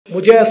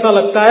मुझे ऐसा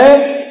लगता है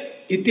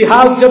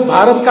इतिहास जब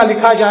भारत का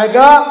लिखा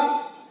जाएगा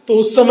तो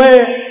उस समय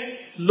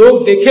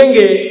लोग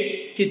देखेंगे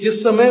कि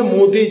जिस समय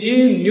मोदी जी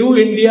न्यू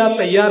इंडिया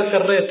तैयार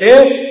कर रहे थे,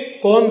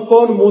 कौन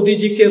कौन मोदी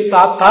जी के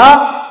साथ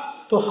था,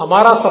 तो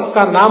हमारा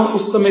सबका नाम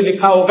उस समय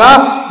लिखा होगा।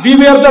 We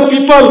where the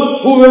people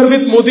who where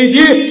with Modi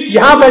ji.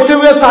 यहां बैठे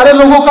हुए सारे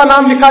लोगों का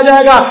नाम लिखा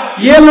जाएगा,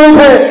 ये लोग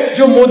हैं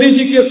जो मोदी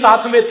जी के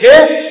साथ में थे।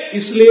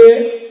 इसलिए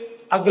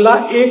अगला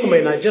 1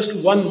 महीना, just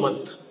 1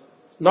 month,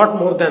 not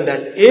more than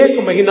that, 1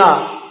 महीना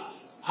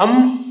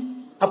हम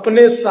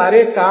अपने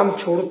सारे काम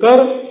छोड़कर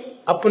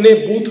अपने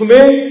बूथ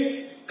में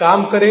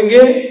काम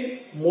करेंगे।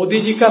 मोदी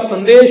जी का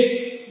संदेश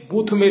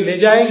बूथ में ले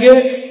जाएंगे,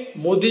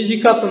 मोदी जी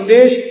का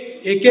संदेश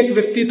एक एक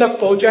व्यक्ति तक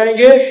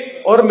पहुंचाएंगे।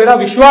 और मेरा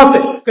विश्वास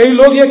है, कई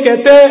लोग ये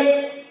कहते हैं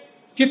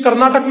कि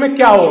कर्नाटक में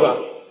क्या होगा,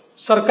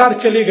 सरकार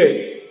चली गई,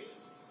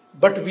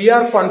 बट वी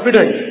आर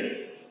कॉन्फिडेंट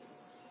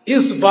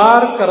इस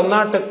बार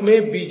कर्नाटक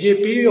में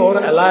बीजेपी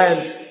और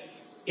अलायंस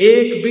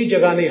एक भी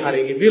जगह नहीं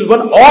हारेगी। Will one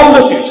all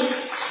the seats,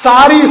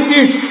 सारी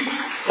सीट्स।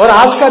 और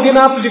आज का दिन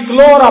आप लिख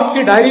लो और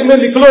आपकी डायरी में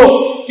लिख लो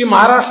कि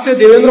महाराष्ट्र से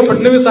देवेंद्र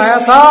फडणवीस आया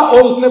था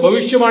और उसने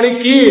भविष्यवाणी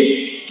की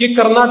कि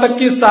कर्नाटक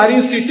की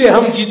सारी सीटें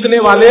हम जीतने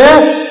वाले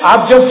हैं।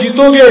 आप जब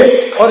जीतोगे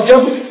और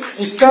जब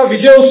उसका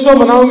विजय उत्सव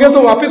मनाओगे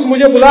तो वापस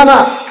मुझे बुलाना,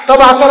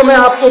 तब आकर मैं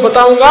आपको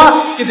बताऊंगा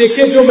कि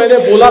देखिए जो मैंने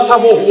बोला था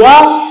वो हुआ।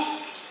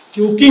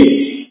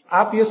 क्योंकि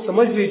आप ये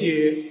समझ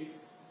लीजिए,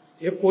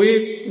 ये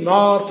कोई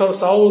नॉर्थ और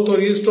साउथ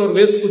और ईस्ट और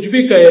वेस्ट कुछ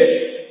भी कहे,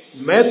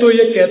 मैं तो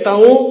ये कहता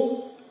हूं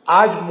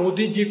आज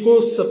मोदी जी को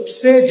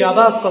सबसे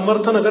ज्यादा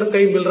समर्थन अगर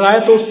कहीं मिल रहा है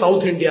तो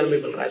साउथ इंडिया में मिल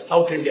रहा है,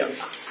 साउथ इंडिया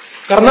का।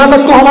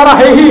 कर्नाटक तो हमारा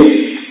है ही,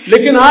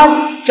 लेकिन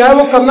आज चाहे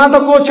वो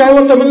कर्नाटक हो, चाहे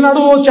वो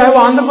तमिलनाडु हो, चाहे वो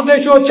आंध्र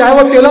प्रदेश हो, चाहे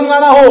वो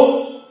तेलंगाना हो,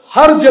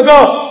 हर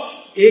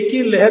जगह एक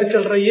ही लहर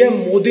चल रही है,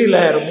 मोदी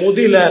लहर,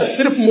 मोदी लहर।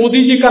 सिर्फ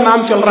मोदी जी का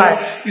नाम चल रहा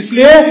है।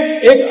 इसलिए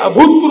एक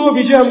अभूतपूर्व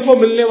विजय हमको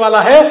मिलने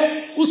वाला है।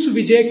 उस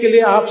विजय के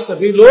लिए आप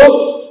सभी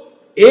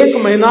लोग 1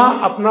 महीना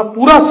अपना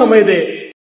पूरा समय दें।